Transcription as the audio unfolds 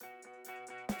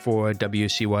For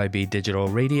WCYB Digital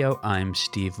Radio, I'm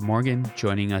Steve Morgan.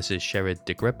 Joining us is Sherrod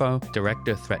DeGrippo,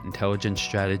 Director, Threat Intelligence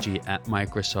Strategy at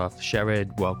Microsoft.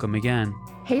 Sherrod, welcome again.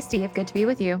 Hey, Steve. Good to be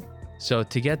with you. So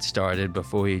to get started,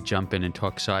 before we jump in and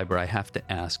talk cyber, I have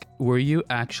to ask, were you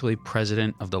actually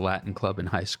president of the Latin Club in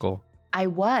high school? I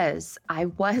was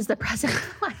the president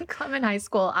of the Latin Club in high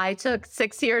school. I took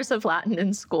 6 years of Latin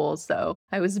in school, so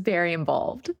I was very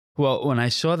involved. Well, when I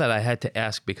saw that, I had to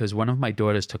ask because one of my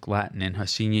daughters took Latin in her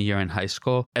senior year in high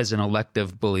school as an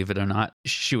elective, believe it or not.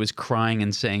 She was crying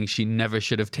and saying she never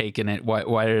should have taken it.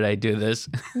 Why did I do this?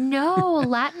 No,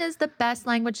 Latin is the best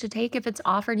language to take. If it's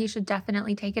offered, you should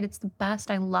definitely take it. It's the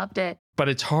best. I loved it. But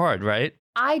it's hard, right?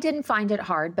 I didn't find it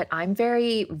hard, but I'm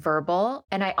very verbal.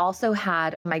 And I also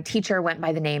had, my teacher went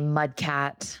by the name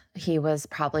Mudcat. He was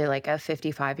probably like a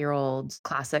 55-year-old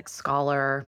classic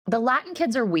scholar. The Latin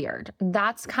kids are weird.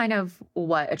 That's kind of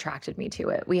what attracted me to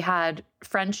it. We had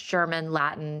French, German,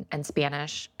 Latin, and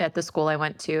Spanish at the school I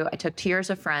went to. I took 2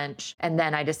 years of French, and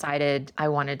then I decided I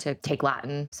wanted to take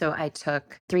Latin. So I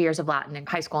took 3 years of Latin in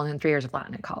high school and then 3 years of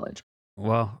Latin in college.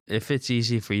 Well, if it's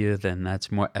easy for you, then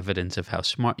that's more evidence of how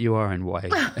smart you are and why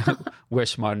we're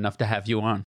smart enough to have you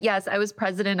on. Yes, I was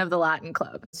president of the Latin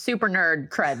Club. Super nerd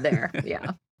cred there.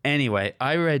 Yeah. Anyway,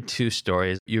 I read 2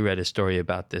 stories. You read a story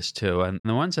about this too. And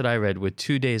the ones that I read were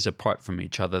 2 days apart from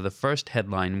each other. The first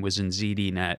headline was in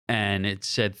ZDNet, and it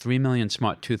said 3 million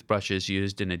smart toothbrushes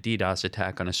used in a DDoS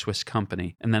attack on a Swiss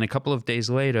company. And then a couple of days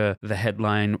later, the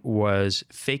headline was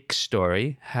fake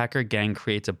story. Hacker gang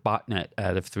creates a botnet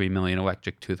out of 3 million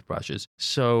electric toothbrushes.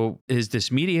 So is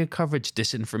this media coverage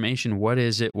disinformation? What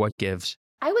is it? What gives?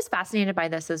 I was fascinated by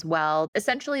this as well.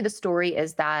 Essentially, the story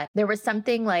is that there was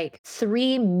something like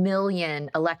 3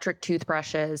 million electric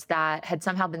toothbrushes that had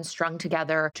somehow been strung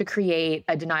together to create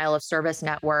a denial of service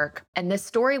network. And this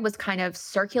story was kind of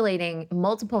circulating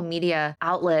multiple media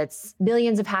outlets,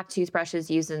 millions of hacked toothbrushes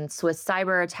used in Swiss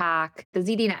cyber attack. The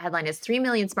ZDNet headline is 3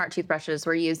 million smart toothbrushes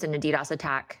were used in a DDoS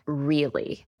attack.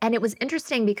 Really? And it was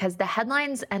interesting because the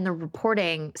headlines and the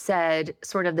reporting said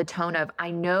sort of the tone of,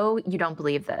 I know you don't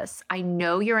believe this. I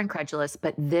know you're incredulous,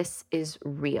 but this is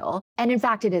real. And in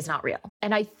fact, it is not real.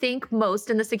 And I think most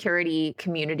in the security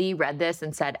community read this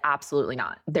and said, absolutely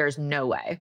not. There's no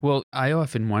way. Well, I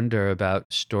often wonder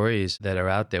about stories that are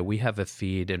out there. We have a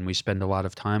feed and we spend a lot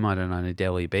of time on it on a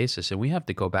daily basis. And we have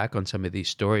to go back on some of these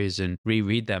stories and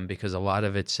reread them because a lot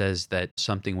of it says that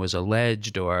something was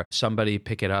alleged or somebody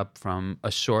picked it up from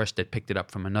a source that picked it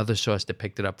up from another source that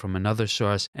picked it up from another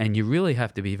source. And you really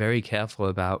have to be very careful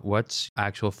about what's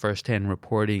actual firsthand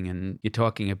reporting. And you're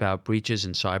talking about breaches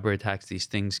and cyber attacks. These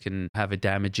things can have a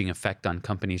damaging effect on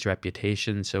companies'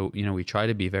 reputation. So, we try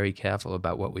to be very careful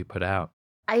about what we put out.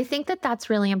 I think that that's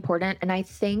really important. And I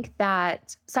think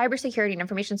that cybersecurity and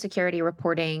information security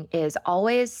reporting is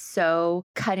always so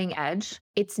cutting edge.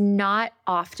 It's not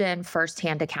often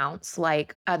firsthand accounts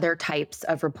like other types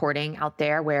of reporting out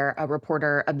there where a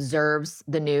reporter observes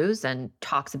the news and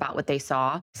talks about what they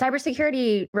saw.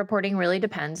 Cybersecurity reporting really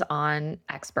depends on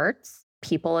experts,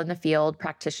 people in the field,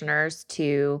 practitioners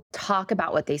to talk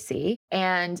about what they see.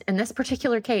 And in this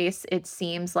particular case, it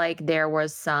seems like there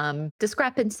was some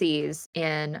discrepancies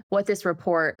in what this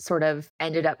report sort of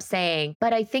ended up saying.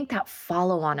 But I think that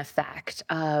follow-on effect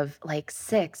of like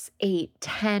 6, 8,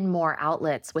 10 more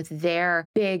outlets with their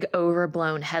big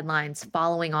overblown headlines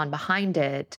following on behind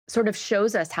it sort of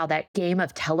shows us how that game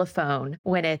of telephone,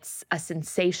 when it's a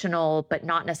sensational but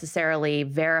not necessarily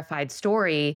verified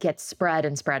story, gets spread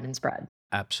and spread and spread.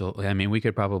 Absolutely. I mean, we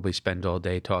could probably spend all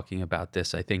day talking about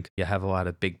this. I think you have a lot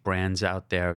of big brands out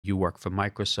there. You work for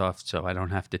Microsoft, so I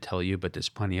don't have to tell you, but there's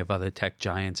plenty of other tech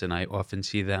giants, and I often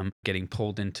see them getting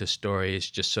pulled into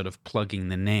stories, just sort of plugging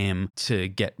the name to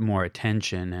get more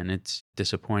attention, and it's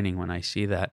disappointing when I see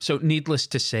that. So needless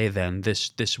to say then,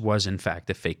 this was in fact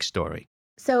a fake story.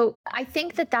 So I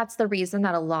think that that's the reason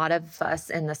that a lot of us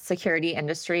in the security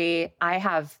industry, I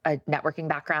have a networking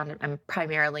background. I'm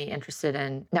primarily interested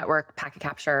in network packet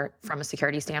capture from a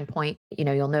security standpoint.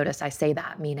 You'll notice I say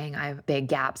that, meaning I have big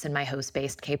gaps in my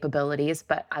host-based capabilities,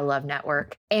 but I love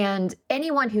network. And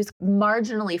anyone who's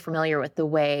marginally familiar with the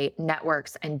way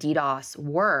networks and DDoS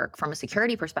work from a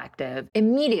security perspective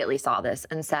immediately saw this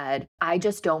and said, I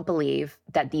just don't believe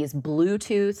that these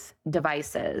Bluetooth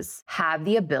devices have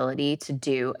the ability to do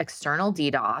do external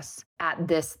DDoS at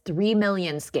this 3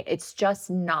 million scale. It's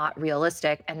just not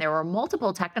realistic. And there were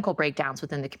multiple technical breakdowns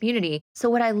within the community. So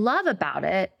what I love about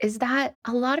it is that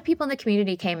a lot of people in the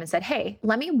community came and said, hey,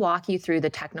 let me walk you through the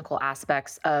technical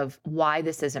aspects of why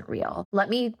this isn't real. Let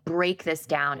me break this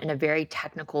down in a very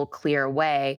technical, clear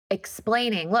way,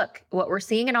 explaining, look, what we're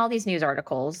seeing in all these news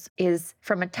articles is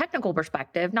from a technical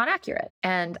perspective, not accurate.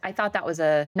 And I thought that was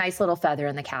a nice little feather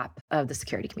in the cap of the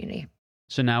security community.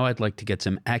 So now I'd like to get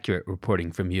some accurate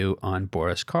reporting from you on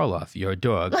Boris Karloff, your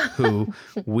dog, who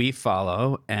we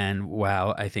follow. And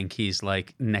wow, I think he's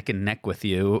like neck and neck with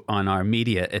you on our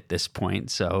media at this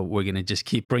point. So we're going to just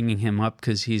keep bringing him up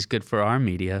because he's good for our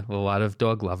media, a lot of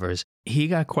dog lovers. He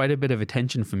got quite a bit of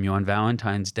attention from you on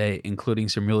Valentine's Day, including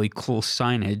some really cool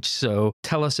signage. So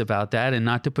tell us about that, and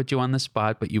not to put you on the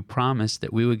spot, but you promised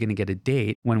that we were going to get a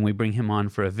date when we bring him on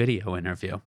for a video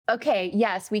interview. Okay,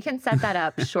 yes, we can set that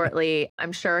up shortly.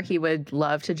 I'm sure he would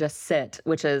love to just sit,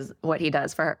 which is what he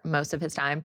does for most of his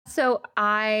time. So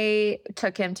I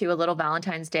took him to a little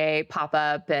Valentine's Day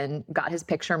pop-up and got his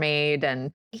picture made.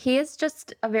 And he is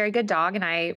just a very good dog. And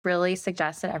I really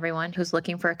suggest that everyone who's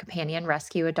looking for a companion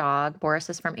rescue a dog. Boris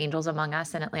is from Angels Among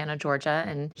Us in Atlanta, Georgia.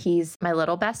 And he's my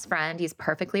little best friend. He's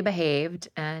perfectly behaved.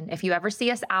 And if you ever see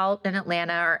us out in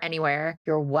Atlanta or anywhere,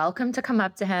 you're welcome to come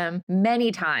up to him.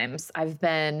 Many times I've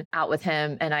been out with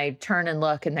him and I turn and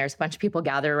look and there's a bunch of people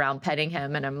gathered around petting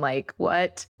him. And I'm like,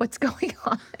 what's going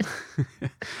on?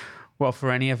 Well,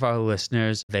 for any of our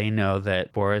listeners, they know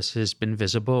that Boris has been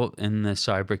visible in the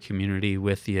cyber community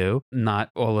with you.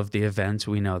 Not all of the events,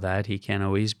 we know that. He can't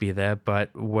always be there. But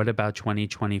what about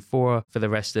 2024? For the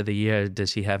rest of the year,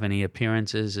 does he have any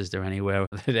appearances? Is there anywhere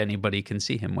that anybody can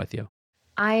see him with you?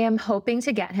 I am hoping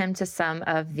to get him to some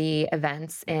of the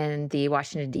events in the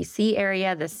Washington, D.C.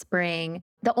 area this spring.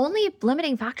 The only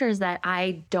limiting factor is that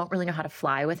I don't really know how to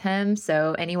fly with him.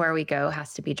 So anywhere we go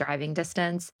has to be driving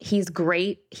distance. He's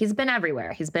great. He's been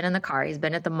everywhere. He's been in the car. He's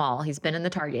been at the mall. He's been in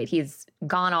the Target. He's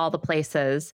gone all the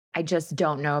places. I just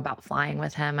don't know about flying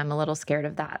with him. I'm a little scared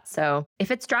of that. So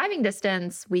if it's driving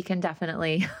distance, we can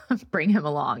definitely bring him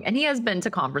along. And he has been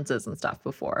to conferences and stuff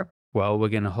before. Well, we're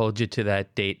going to hold you to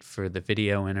that date for the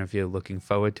video interview. Looking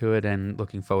forward to it and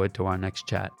looking forward to our next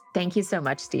chat. Thank you so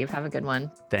much, Steve. Have a good one.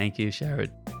 Thank you,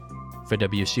 Sherrod. For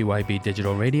WCYB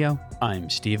Digital Radio, I'm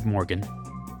Steve Morgan.